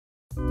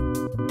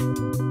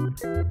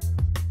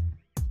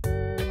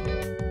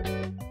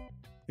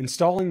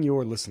Installing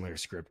your ListenLayer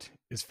script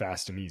is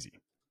fast and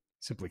easy.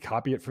 Simply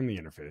copy it from the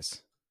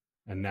interface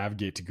and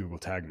navigate to Google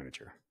Tag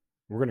Manager.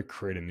 We're going to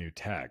create a new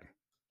tag.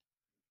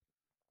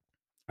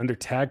 Under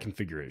Tag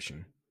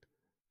Configuration,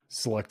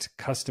 select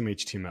Custom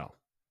HTML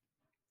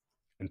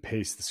and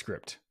paste the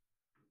script.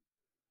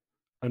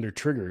 Under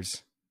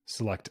Triggers,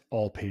 select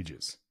All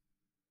Pages.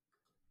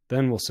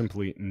 Then we'll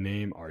simply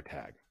name our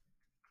tag.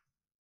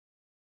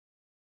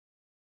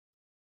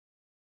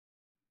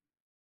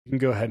 You can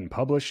go ahead and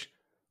publish,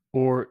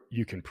 or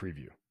you can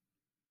preview.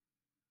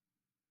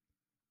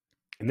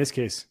 In this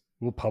case,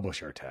 we'll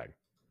publish our tag.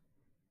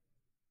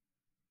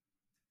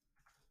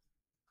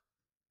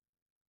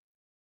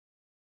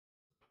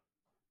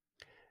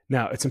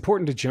 Now, it's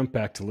important to jump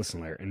back to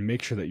ListenLayer and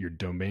make sure that your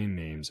domain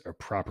names are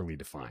properly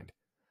defined.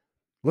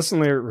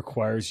 ListenLayer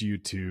requires you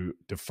to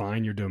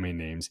define your domain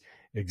names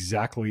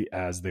exactly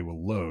as they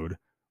will load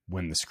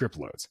when the script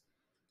loads.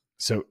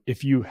 So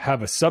if you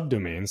have a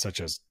subdomain such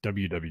as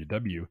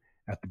www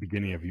at the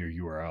beginning of your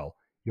URL,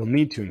 you'll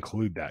need to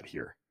include that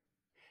here.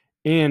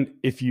 And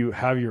if you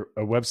have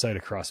a website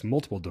across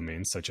multiple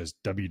domains such as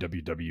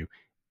www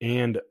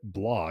and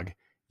blog,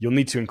 you'll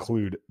need to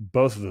include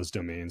both of those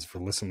domains for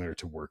ListenLayer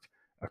to work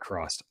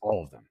across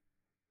all of them.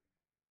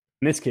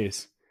 In this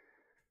case,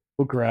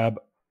 we'll grab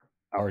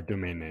our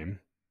domain name,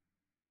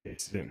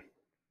 paste it in.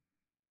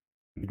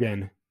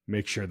 Again,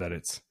 make sure that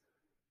it's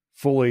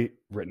fully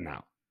written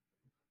out.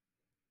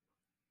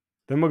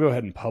 Then we'll go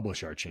ahead and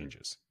publish our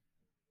changes.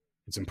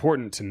 It's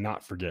important to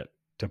not forget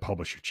to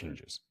publish your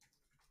changes.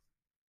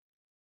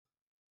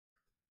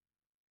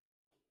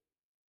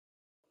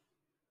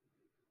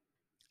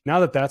 Now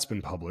that that's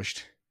been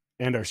published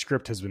and our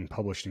script has been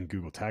published in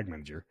Google Tag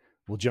Manager,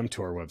 we'll jump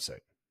to our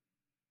website.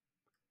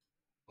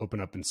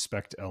 Open up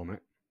Inspect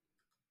Element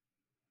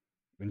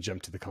and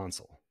jump to the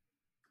console.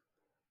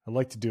 I'd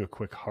like to do a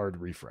quick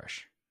hard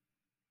refresh.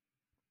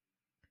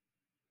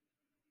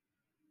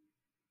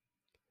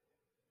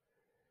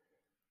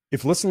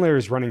 If ListenLayer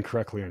is running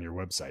correctly on your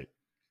website,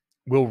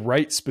 we'll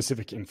write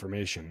specific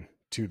information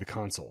to the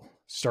console,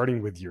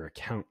 starting with your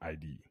account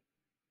ID.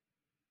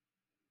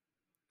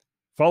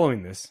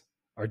 Following this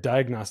are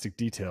diagnostic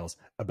details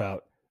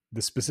about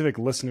the specific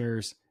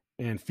listeners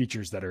and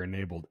features that are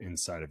enabled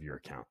inside of your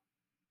account.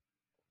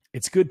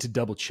 It's good to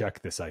double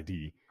check this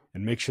ID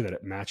and make sure that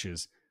it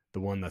matches the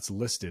one that's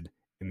listed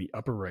in the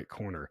upper right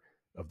corner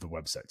of the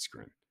website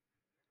screen.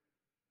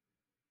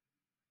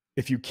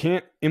 If you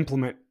can't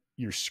implement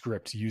your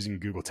script using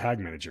Google Tag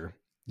Manager,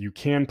 you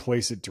can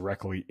place it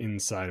directly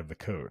inside of the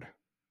code.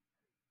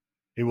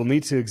 It will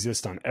need to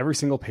exist on every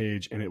single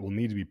page, and it will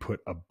need to be put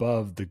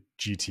above the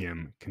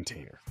GTM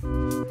container.